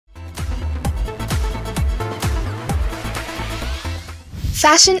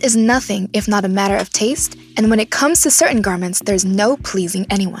Fashion is nothing if not a matter of taste, and when it comes to certain garments, there's no pleasing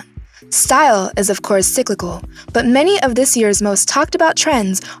anyone. Style is of course cyclical, but many of this year's most talked about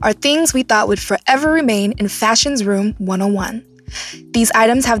trends are things we thought would forever remain in Fashion's Room 101. These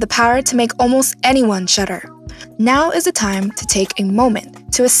items have the power to make almost anyone shudder. Now is the time to take a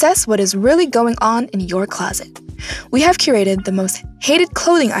moment to assess what is really going on in your closet. We have curated the most hated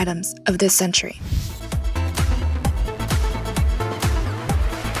clothing items of this century.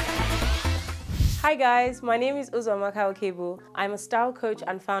 Hi guys, my name is Uzoma Kawakebu. I'm a style coach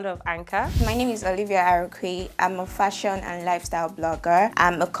and founder of Anchor. My name is Olivia Arokwe. I'm a fashion and lifestyle blogger.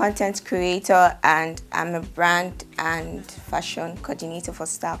 I'm a content creator and I'm a brand and fashion coordinator for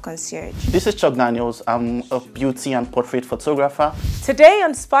Style Concierge. This is Chuck Daniels. I'm a beauty and portrait photographer. Today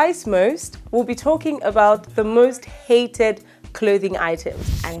on Spice Most, we'll be talking about the most hated clothing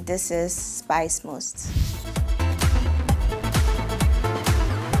items. And this is Spice Most.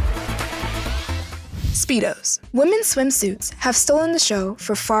 Speedos. Women's swimsuits have stolen the show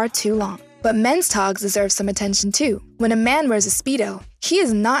for far too long. But men's togs deserve some attention too. When a man wears a Speedo, he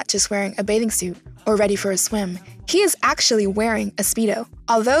is not just wearing a bathing suit or ready for a swim. He is actually wearing a Speedo.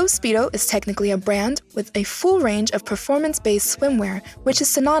 Although Speedo is technically a brand with a full range of performance-based swimwear, which is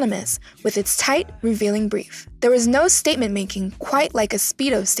synonymous with its tight, revealing brief. There is no statement making quite like a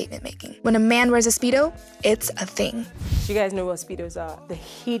Speedo statement making. When a man wears a Speedo, it's a thing. Do you guys know what Speedos are? The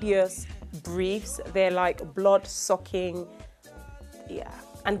hideous briefs. They're like blood-sucking. Yeah.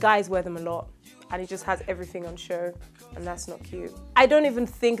 And guys wear them a lot. And it just has everything on show. And that's not cute. I don't even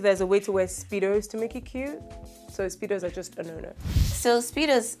think there's a way to wear Speedos to make it cute. So Speedos are just a no-no. So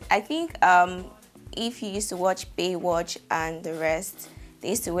Speedos, I think if you used to watch Baywatch and the rest, they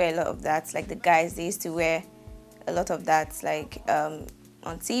used to wear a lot of that. Like the guys, they used to wear a lot of that like on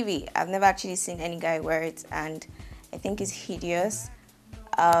TV. I've never actually seen any guy wear it and I think it's hideous.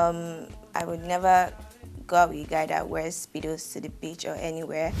 I would never go out with a guy that wears Speedos to the beach or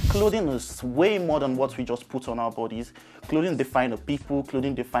anywhere. Clothing is way more than what we just put on our bodies. Clothing defines a people,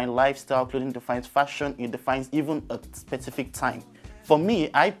 clothing defines lifestyle, clothing defines fashion, it defines even a specific time. For me,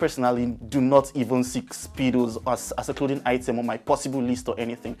 I personally do not even see Speedos as a clothing item on my possible list or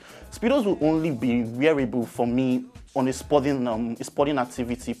anything. Speedos will only be wearable for me on a sporting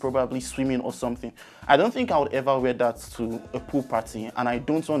activity, probably swimming or something. I don't think I would ever wear that to a pool party, and I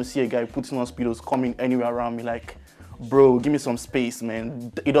don't want to see a guy putting on Speedos coming anywhere around me like, bro, give me some space,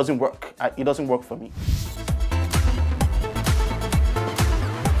 man. It doesn't work. It doesn't work for me.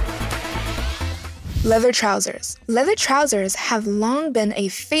 Leather trousers. Leather trousers have long been a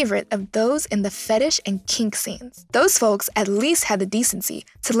favorite of those in the fetish and kink scenes. Those folks at least had the decency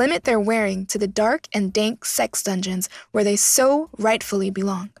to limit their wearing to the dark and dank sex dungeons where they so rightfully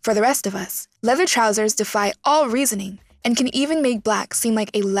belong. For the rest of us, leather trousers defy all reasoning and can even make black seem like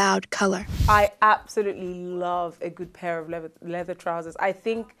a loud color. I absolutely love a good pair of leather trousers. I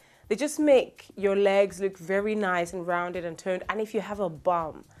think they just make your legs look very nice and rounded and toned. And if you have a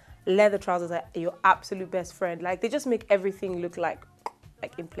bum, leather trousers are your absolute best friend. Like they just make everything look like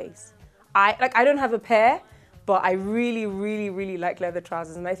in place. I don't have a pair, but I really like leather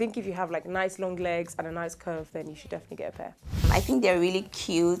trousers. And I think if you have like nice long legs and a nice curve, then you should definitely get a pair. I think they're really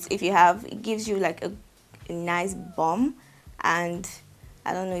cute. If you have, it gives you like a nice bum and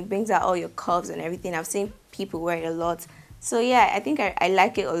I don't know, it brings out all your curves and everything. I've seen people wear it a lot. So yeah, I think I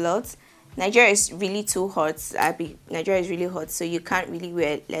like it a lot. Nigeria is really too hot. Nigeria is really hot, so you can't really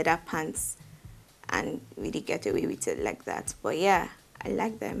wear leather pants and really get away with it like that. But yeah, I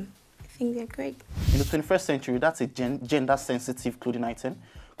like them. I think they're great. In the 21st century, that's a gender-sensitive clothing item.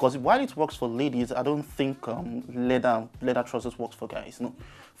 Because while it works for ladies, I don't think leather trousers works for guys. No,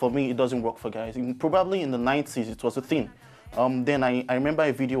 for me, it doesn't work for guys. Probably in the 90s, it was a thing. Then I remember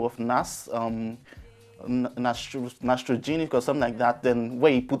a video of Nas. Nastrogenic or something like that, then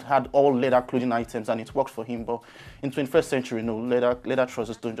where he had all leather clothing items and it worked for him. But in 21st century, no, leather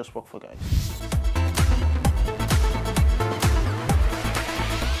trousers don't just work for guys.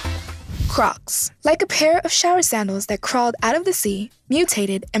 Crocs. Like a pair of shower sandals that crawled out of the sea,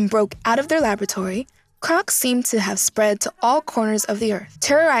 mutated, and broke out of their laboratory, Crocs seem to have spread to all corners of the earth,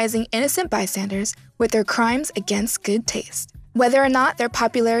 terrorizing innocent bystanders with their crimes against good taste. Whether or not their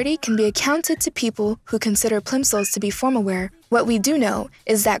popularity can be accounted to people who consider plimsolls to be formal wear, what we do know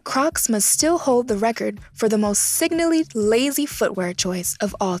is that Crocs must still hold the record for the most signally lazy footwear choice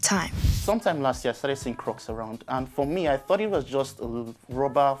of all time. Sometime last year, I started seeing Crocs around, and for me, I thought it was just a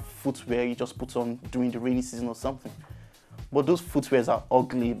rubber footwear you just put on during the rainy season or something. But those footwears are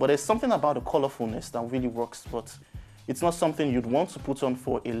ugly, but there's something about the colorfulness that really works, but it's not something you'd want to put on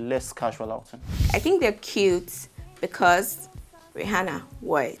for a less casual outing. I think they're cute because Rihanna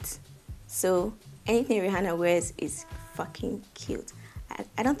wore it. So anything Rihanna wears is fucking cute.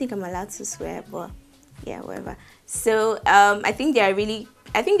 I don't think I'm allowed to swear, but yeah, whatever. So I think they are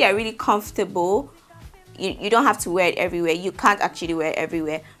really comfortable. You don't have to wear it everywhere. You can't actually wear it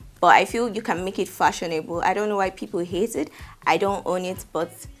everywhere, but I feel you can make it fashionable. I don't know why people hate it. I don't own it,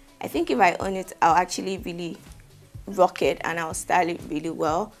 but I think if I own it, I'll actually really rock it and I'll style it really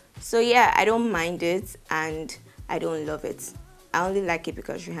well. So yeah, I don't mind it and I don't love it. I only like it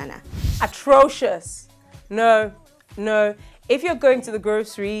because Rihanna. Atrocious. No. If you're going to the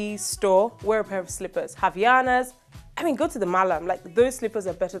grocery store, wear a pair of slippers. Havaianas. I mean, go to the Malam. Like, those slippers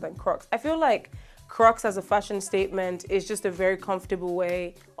are better than Crocs. I feel like Crocs as a fashion statement is just a very comfortable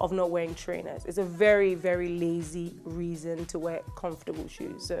way of not wearing trainers. It's a very, very lazy reason to wear comfortable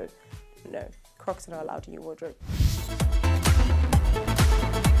shoes. So, no, Crocs are not allowed in your wardrobe.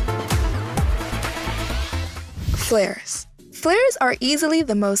 Flares. Flares are easily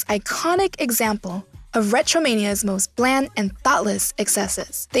the most iconic example of retromania's most bland and thoughtless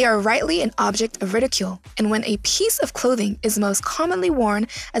excesses. They are rightly an object of ridicule, and when a piece of clothing is most commonly worn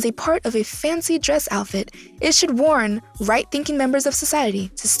as a part of a fancy dress outfit, it should warn right-thinking members of society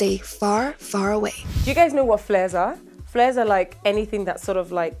to stay far, far away. Do you guys know what flares are? Flares are like anything that sort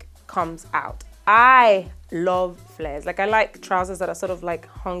of like comes out. I love flares. Like, I like trousers that are sort of like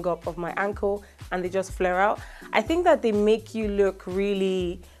hung up of my ankle and they just flare out. I think that they make you look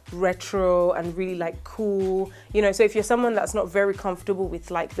really retro and really like cool, you know. So if you're someone that's not very comfortable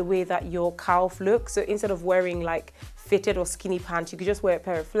with like the way that your calf looks, so instead of wearing like fitted or skinny pants, you could just wear a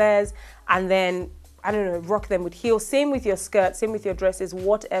pair of flares and then, I don't know, rock them with heels. Same with your skirts, same with your dresses,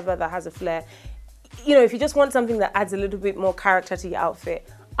 whatever that has a flare. You know, if you just want something that adds a little bit more character to your outfit,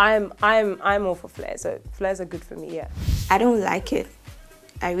 I'm all for flares. So flares are good for me, yeah. I don't like it.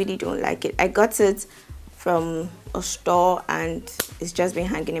 I really don't like it. I got it from a store and it's just been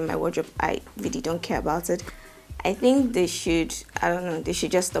hanging in my wardrobe. I really don't care about it. I think they should, I don't know, they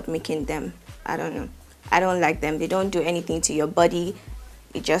should just stop making them. I don't know. I don't like them. They don't do anything to your body.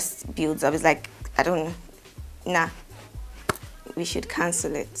 It just builds up. It's like, I don't know. Nah. We should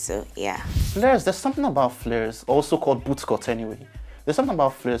cancel it. So yeah. Flares, there's something about flares, also called boot cut anyway. There's something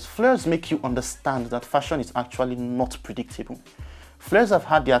about flares. Flares make you understand that fashion is actually not predictable. Flares have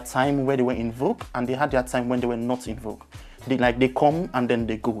had their time where they were in vogue and they had their time when they were not in vogue. They come and then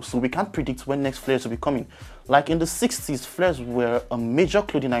they go. So we can't predict when next flares will be coming. Like in the 60s, flares were a major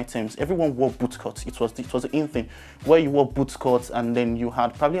clothing items. Everyone wore boot cuts. It was the in thing where you wore boot cuts and then you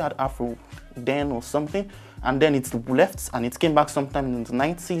probably had Afro then or something. And then it left and it came back sometime in the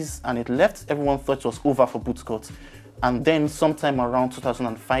 90s and it left. Everyone thought it was over for boot cuts. And then sometime around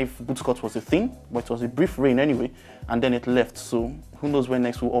 2005, boot cut was a thing, but it was a brief reign anyway, and then it left. So who knows when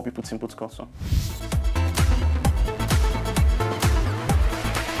next we'll all be putting boot cuts on.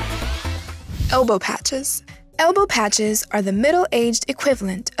 Elbow patches. Elbow patches are the middle-aged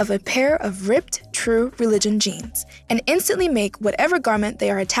equivalent of a pair of ripped True Religion jeans and instantly make whatever garment they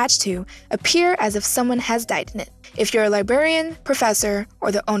are attached to appear as if someone has died in it. If you're a librarian, professor,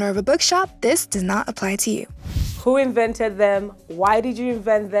 or the owner of a bookshop, this does not apply to you. Who invented them? Why did you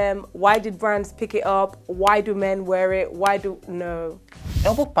invent them? Why did brands pick it up? Why do men wear it? No.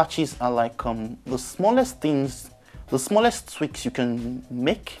 Elbow patches are like the smallest things, the smallest tweaks you can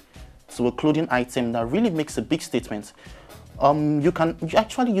make to a clothing item that really makes a big statement. You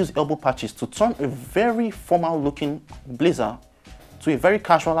actually use elbow patches to turn a very formal looking blazer to a very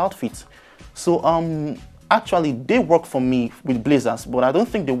casual outfit. So actually they work for me with blazers, but I don't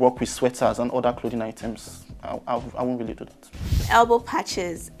think they work with sweaters and other clothing items. I won't really do that. Elbow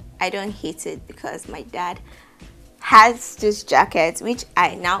patches, I don't hate it because my dad has this jacket which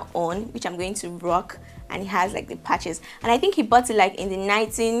I now own, which I'm going to rock, and it has like the patches. And I think he bought it like in the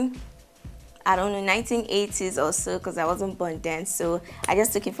 1980s or so, because I wasn't born then. So I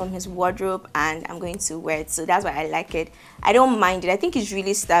just took it from his wardrobe and I'm going to wear it. So that's why I like it. I don't mind it. I think it's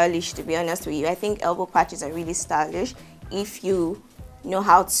really stylish, to be honest with you. I think elbow patches are really stylish if you know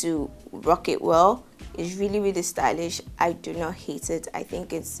how to rock it well. It's really, really stylish. I do not hate it. I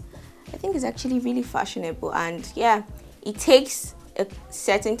think it's actually really fashionable, and yeah, it takes a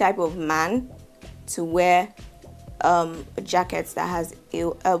certain type of man to wear a jacket that has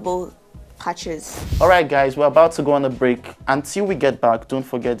elbow patches. Alright guys, we're about to go on a break. Until we get back, don't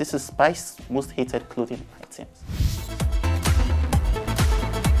forget, this is Spice's most hated clothing items.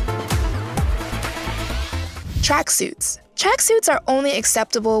 Tracksuits. Tracksuits are only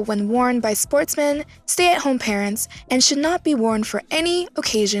acceptable when worn by sportsmen, stay-at-home parents, and should not be worn for any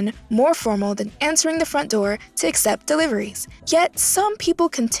occasion more formal than answering the front door to accept deliveries. Yet, some people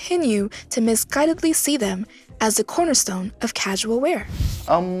continue to misguidedly see them as the cornerstone of casual wear.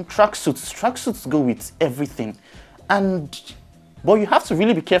 Tracksuits go with everything. But you have to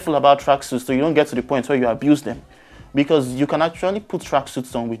really be careful about tracksuits so you don't get to the point where you abuse them. Because you can actually put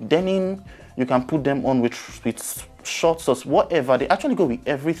tracksuits on with denim, you can put them on with shorts or whatever. They actually go with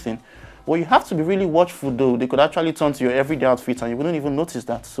everything. Well, you have to be really watchful though. They could actually turn to your everyday outfit and you wouldn't even notice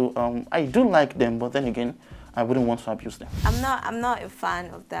that. So I do like them, but then again, I wouldn't want to abuse them. I'm not a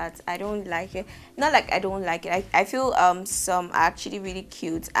fan of that. I don't like it. Not like I don't like it. I feel some are actually really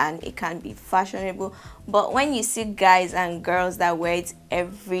cute and it can be fashionable. But when you see guys and girls that wear it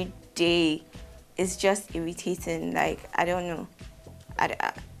every day, it's just irritating. Like, I don't know.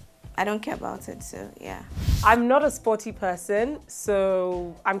 I don't care about it, so yeah. I'm not a sporty person,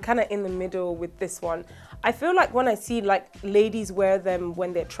 so I'm kind of in the middle with this one. I feel like when I see like ladies wear them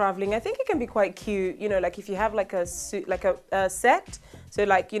when they're traveling, I think it can be quite cute. You know, like if you have like a suit, like a set, so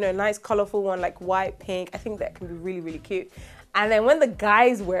like, you know, nice colorful one like white, pink, I think that can be really, really cute. And then when the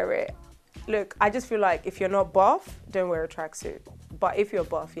guys wear it, look, I just feel like if you're not buff, don't wear a tracksuit. But if you're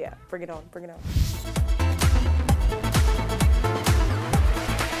buff, yeah, bring it on, bring it on.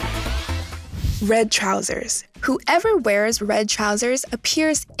 Red trousers. Whoever wears red trousers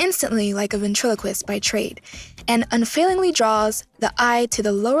appears instantly like a ventriloquist by trade, and unfailingly draws the eye to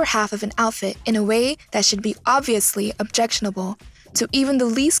the lower half of an outfit in a way that should be obviously objectionable to even the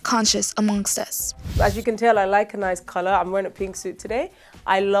least conscious amongst us. As you can tell, I like a nice color. I'm wearing a pink suit today.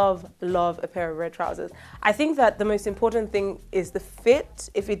 I love a pair of red trousers. I think that the most important thing is the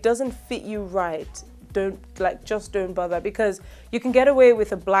fit. If it doesn't fit you right, just don't bother, because you can get away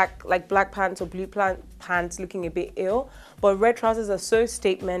with a black pants or blue pants looking a bit ill, but red trousers are so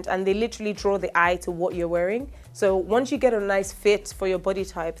statement and they literally draw the eye to what you're wearing. So once you get a nice fit for your body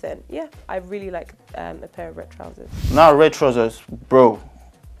type, then yeah, I really like a pair of red trousers. Now red trousers, bro,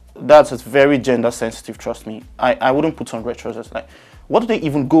 that's very gender sensitive, trust me. I wouldn't put on red trousers. Like, what do they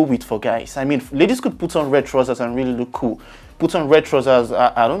even go with for guys? I mean, ladies could put on red trousers and really look cool. Put on red trousers,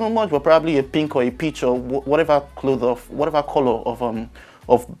 I don't know much, but probably a pink or a peach or whatever color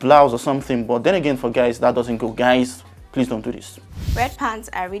of blouse or something. But then again, for guys, that doesn't go. Guys, please don't do this. Red pants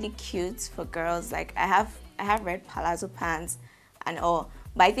are really cute for girls. Like I have red palazzo pants and all,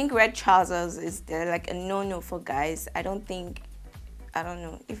 but I think red trousers they're like a no-no for guys. I don't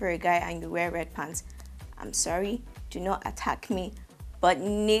know, if you're a guy and you wear red pants, I'm sorry, do not attack me, but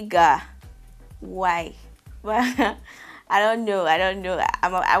nigga, why? Well, I don't know.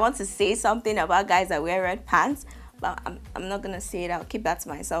 I want to say something about guys that wear red pants, but I'm not gonna say it. I'll keep that to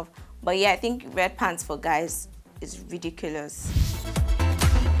myself. But yeah, I think red pants for guys is ridiculous.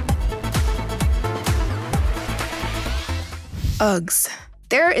 Uggs.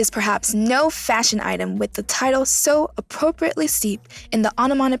 There is perhaps no fashion item with the title so appropriately steeped in the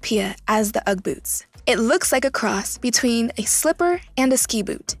onomatopoeia as the Ugg boots. It looks like a cross between a slipper and a ski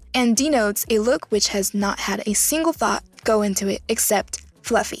boot, and denotes a look which has not had a single thought go into it except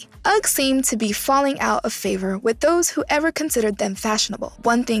fluffy. Uggs seem to be falling out of favor with those who ever considered them fashionable.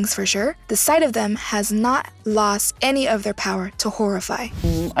 One thing's for sure, the sight of them has not lost any of their power to horrify.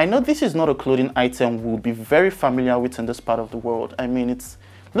 I know this is not a clothing item we'll be very familiar with in this part of the world. I mean, it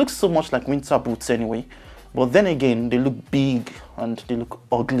looks so much like winter boots anyway, but then again, they look big and they look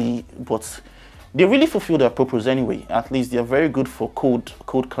ugly, but they really fulfill their purpose anyway. At least they're very good for cold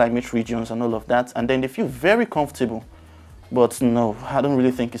climate regions and all of that, and then they feel very comfortable. But no, I don't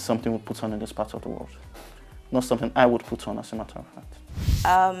really think it's something we put on in this part of the world. Not something I would put on, as a matter of fact.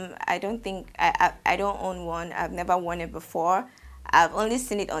 I don't own one. I've never worn it before. I've only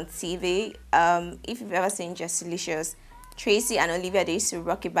seen it on TV. If you've ever seen Justilicious, Tracy and Olivia, they used to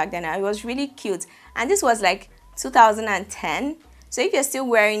rock it back then. And it was really cute. And this was like 2010. So if you're still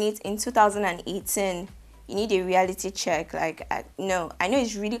wearing it in 2018, you need a reality check. Like, no, I know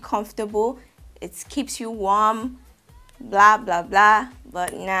it's really comfortable. It keeps you warm. Blah blah blah,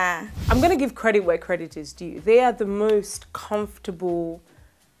 but nah. I'm gonna give credit where credit is due. They are the most comfortable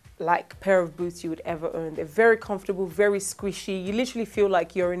like pair of boots you would ever own. They're very comfortable, very squishy. You literally feel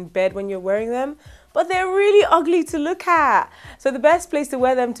like you're in bed when you're wearing them, but they're really ugly to look at. So the best place to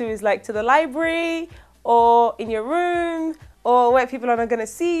wear them to is like to the library or in your room or where people are not gonna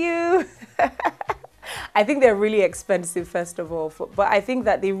see you. I think they're really expensive, first of all, but I think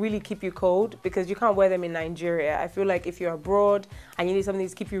that they really keep you cold because you can't wear them in Nigeria. I feel like if you're abroad and you need something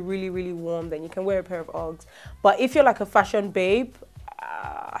to keep you really, really warm, then you can wear a pair of Uggs. But if you're like a fashion babe,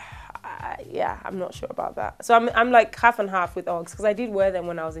 yeah, I'm not sure about that. So I'm like half and half with Uggs because I did wear them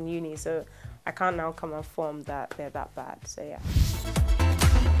when I was in uni, so I can't now come and form that they're that bad, so yeah.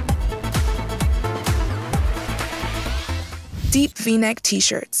 Deep V-neck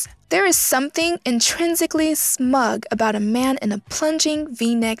t-shirts. There is something intrinsically smug about a man in a plunging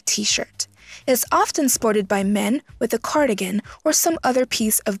V-neck t-shirt. It is often sported by men with a cardigan or some other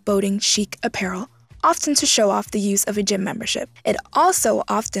piece of boating chic apparel, often to show off the use of a gym membership. It also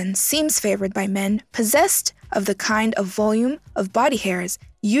often seems favored by men possessed of the kind of volume of body hairs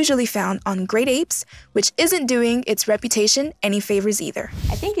usually found on great apes, which isn't doing its reputation any favors either.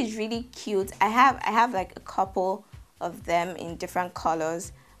 I think it's really cute. I have like a couple of them in different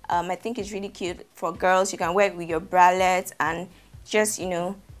colors. I think it's really cute for girls. You can wear it with your bralette and just, you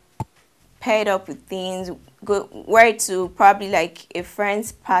know, pair it up with things. Go wear it to probably like a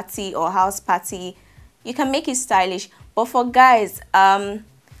friend's party or house party. You can make it stylish. But for guys,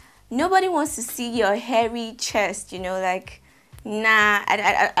 nobody wants to see your hairy chest, you know, like, nah,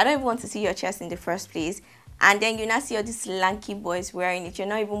 I don't even want to see your chest in the first place. And then you now see all these lanky boys wearing it. You're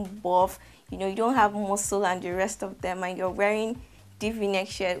not even buff, you know, you don't have muscle and the rest of them, and you're wearing the V-neck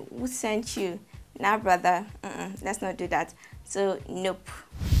shirt. Who sent you? Nah, brother, let's not do that. So, nope.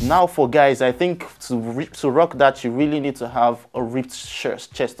 Now for guys, I think to rock that, you really need to have a ripped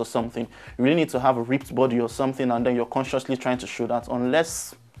chest or something. You really need to have a ripped body or something, and then you're consciously trying to show that.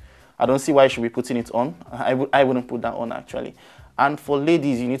 Unless, I don't see why you should be putting it on. I wouldn't put that on actually. And for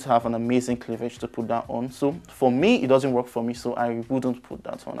ladies, you need to have an amazing cleavage to put that on. So for me, it doesn't work for me, so I wouldn't put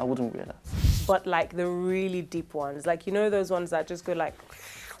that on. I wouldn't wear that. But like the really deep ones, like, you know, those ones that just go like...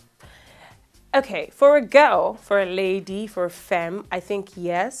 Okay, for a girl, for a lady, for a femme, I think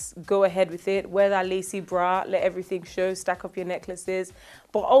yes, go ahead with it. Wear that lacy bra, let everything show, stack up your necklaces,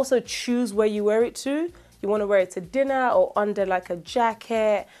 but also choose where you wear it to. You want to wear it to dinner or under like a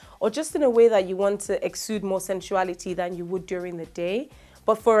jacket, or just in a way that you want to exude more sensuality than you would during the day.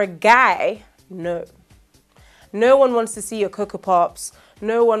 But for a guy, no. No one wants to see your Cocoa Pops.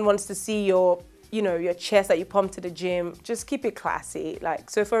 No one wants to see your, you know, your chest that you pump to the gym. Just keep it classy. Like,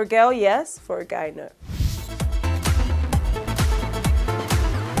 so for a girl, yes. For a guy, no.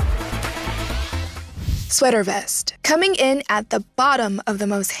 Sweater vest. Coming in at the bottom of the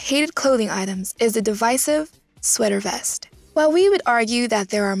most hated clothing items is the divisive sweater vest. While we would argue that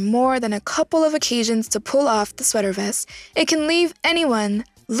there are more than a couple of occasions to pull off the sweater vest, it can leave anyone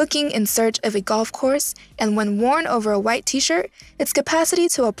looking in search of a golf course, and when worn over a white t-shirt, its capacity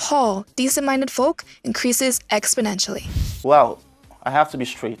to appall decent-minded folk increases exponentially. Well, I have to be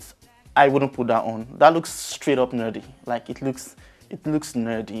straight. I wouldn't put that on. That looks straight up nerdy. Like, it looks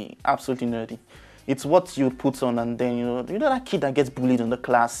nerdy, absolutely nerdy. It's what you put on, and then, you know that kid that gets bullied in the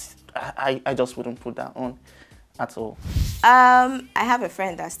class. I just wouldn't put that on at all. I have a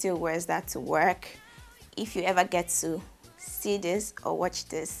friend that still wears that to work. If you ever get to see this or watch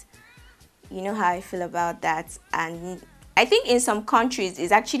this, you know how I feel about that. And I think in some countries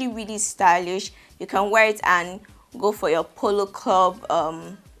it's actually really stylish. You can wear it and go for your polo club,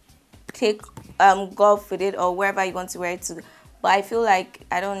 play golf with it, or wherever you want to wear it to. But I feel like,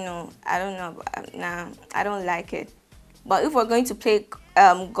 I don't know, nah, I don't like it. But if we're going to play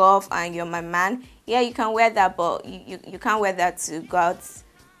golf and you're my man, yeah, you can wear that, but you can't wear that to go out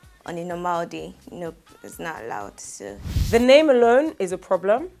on a normal day. Nope, it's not allowed. So the name alone is a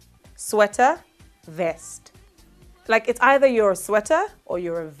problem. Sweater, vest. Like, it's either you're a sweater or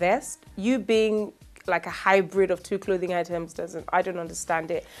you're a vest. You being like a hybrid of two clothing items I don't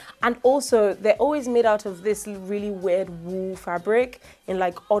understand it. And also, they're always made out of this really weird wool fabric in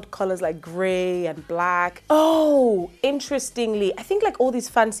like odd colors like gray and black. Oh, interestingly, I think like all these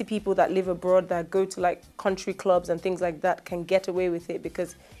fancy people that live abroad that go to like country clubs and things like that can get away with it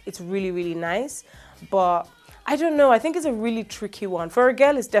because it's really, really nice. But I don't know, I think it's a really tricky one. For a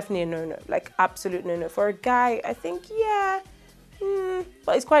girl, it's definitely a no-no, like absolute no-no. For a guy, I think, yeah,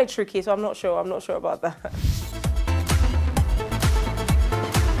 but it's quite tricky, so I'm not sure about that.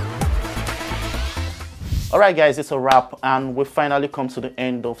 Alright guys, it's a wrap, and we've finally come to the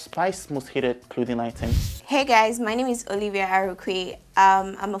end of Spice Most Hated Clothing Items. Hey guys, my name is Olivia Arukwe.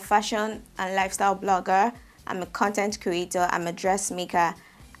 I'm a fashion and lifestyle blogger. I'm a content creator, I'm a dressmaker,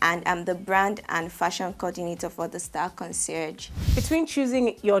 and I'm the brand and fashion coordinator for the Style Concierge. Between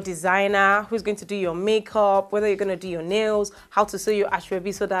choosing your designer, who's going to do your makeup, whether you're going to do your nails, how to sew your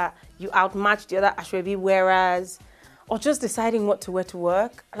ashwebi so that you outmatch the other ashwebi wearers, or just deciding what to wear to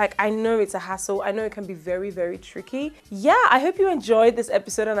work, like, I know it's a hassle. I know it can be very, very tricky. Yeah, I hope you enjoyed this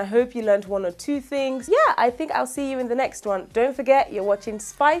episode and I hope you learned one or two things. Yeah, I think I'll see you in the next one. Don't forget, you're watching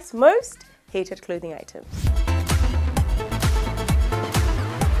Spice Most Hated Clothing Items.